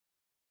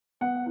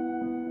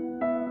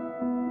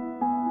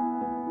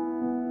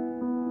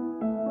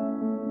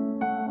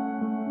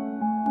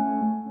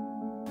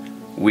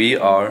We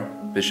are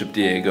Bishop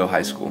Diego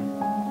High School.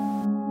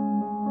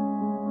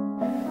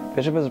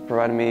 Bishop has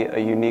provided me a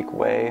unique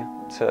way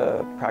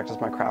to practice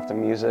my craft of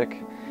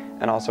music,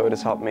 and also it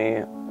has helped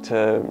me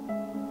to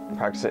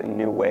practice it in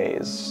new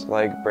ways,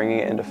 like bringing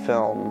it into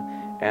film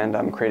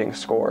and creating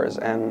scores.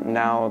 And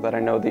now that I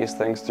know these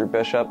things through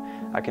Bishop,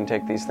 I can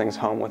take these things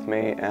home with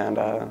me and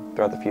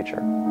throughout the future.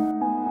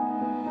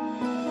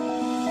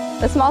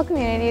 The small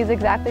community is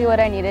exactly what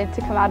I needed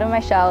to come out of my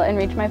shell and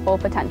reach my full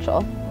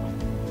potential.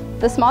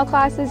 The small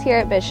classes here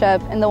at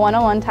Bishop and the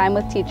one-on-one time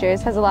with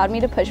teachers has allowed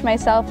me to push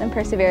myself and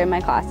persevere in my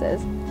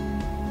classes.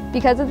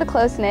 Because of the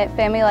close-knit,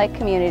 family-like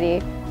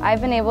community, I've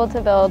been able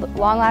to build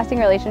long-lasting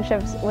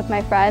relationships with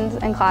my friends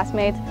and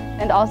classmates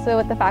and also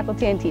with the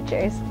faculty and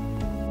teachers.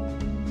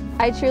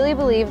 I truly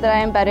believe that I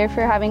am better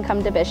for having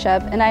come to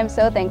Bishop, and I am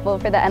so thankful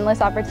for the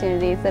endless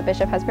opportunities that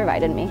Bishop has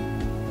provided me.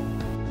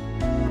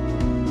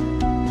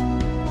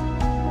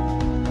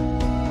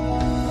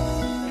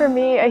 For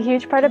me, a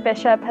huge part of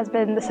Bishop has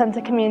been the sense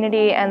of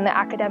community and the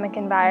academic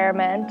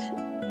environment.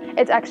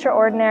 It's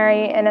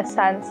extraordinary in a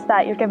sense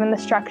that you're given the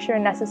structure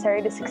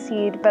necessary to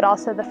succeed, but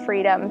also the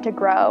freedom to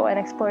grow and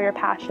explore your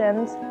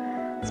passions.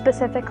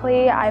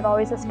 Specifically, I've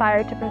always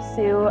aspired to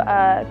pursue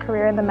a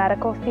career in the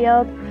medical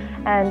field,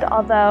 and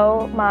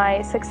although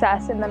my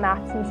success in the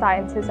maths and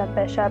sciences at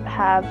Bishop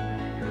have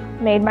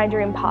made my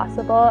dream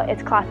possible,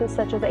 it's classes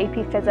such as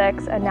AP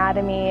Physics,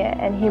 Anatomy,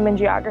 and Human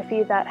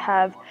Geography that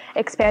have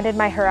expanded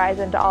my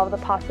horizon to all of the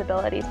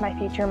possibilities my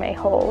future may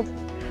hold.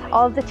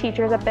 All of the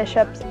teachers at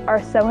Bishop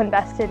are so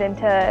invested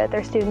into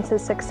their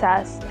students'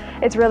 success.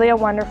 It's really a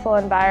wonderful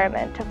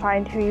environment to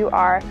find who you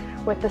are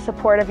with the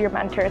support of your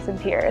mentors and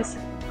peers.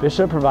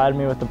 Bishop provided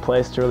me with a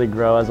place to really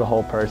grow as a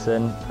whole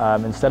person.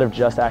 Instead of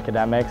just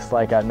academics,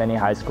 like at many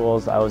high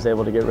schools, I was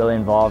able to get really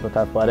involved with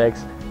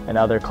athletics and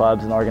other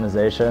clubs and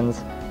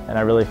organizations. And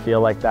I really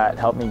feel like that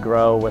helped me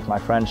grow with my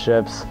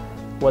friendships.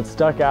 What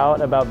stuck out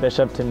about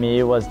Bishop to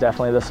me was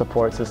definitely the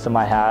support system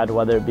I had,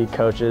 whether it be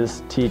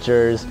coaches,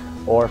 teachers,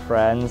 or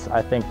friends.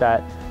 I think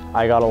that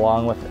I got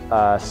along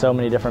with so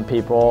many different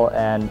people,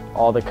 and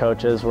all the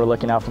coaches were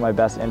looking out for my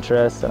best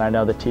interests, and I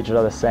know the teachers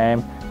are the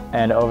same.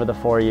 And over the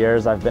 4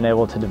 years, I've been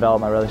able to develop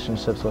my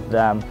relationships with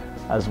them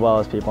as well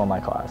as people in my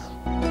class.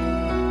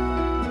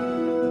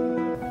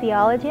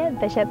 Theology at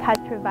Bishop has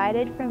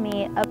provided for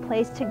me a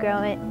place to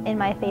grow in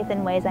my faith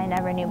in ways I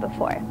never knew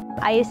before.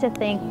 I used to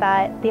think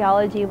that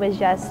theology was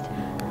just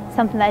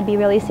something that'd be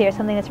really serious,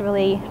 something that's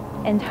really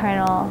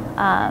internal,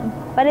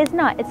 but it's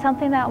not. It's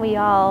something that we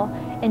all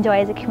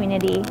enjoy as a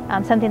community,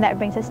 something that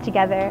brings us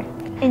together.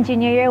 In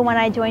junior year, when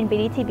I joined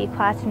BDTB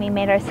class and we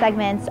made our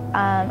segments,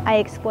 I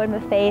explored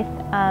the faith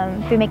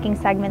through making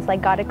segments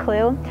like Got a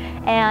Clue,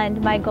 and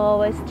my goal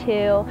was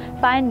to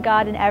find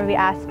God in every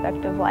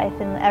aspect of life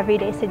in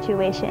everyday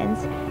situations,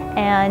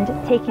 and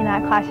taking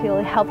that class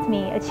really helped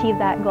me achieve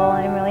that goal,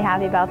 and I'm really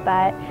happy about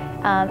that,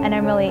 and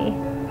I'm really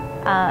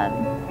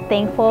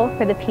thankful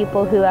for the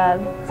people who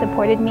have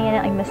supported me in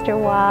it, like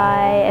Mr.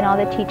 Y and all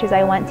the teachers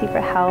I went to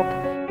for help.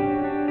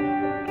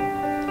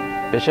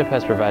 Bishop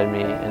has provided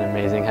me an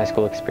amazing high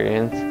school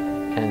experience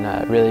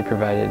and really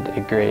provided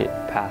a great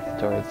path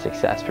towards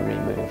success for me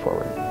moving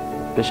forward.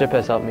 Bishop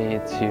has helped me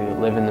to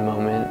live in the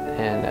moment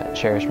and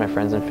cherish my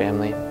friends and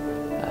family.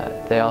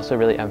 They also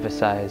really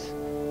emphasize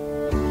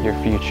your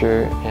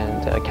future,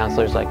 and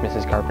counselors like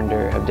Mrs.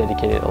 Carpenter have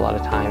dedicated a lot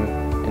of time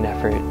and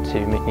effort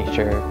to making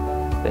sure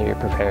that you're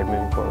prepared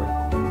moving forward.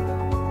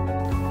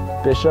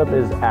 Bishop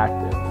is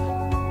active,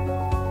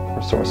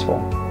 Resourceful,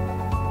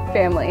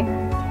 Family.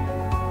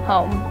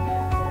 Home.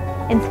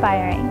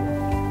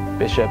 Inspiring.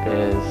 Bishop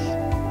is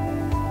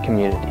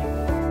community.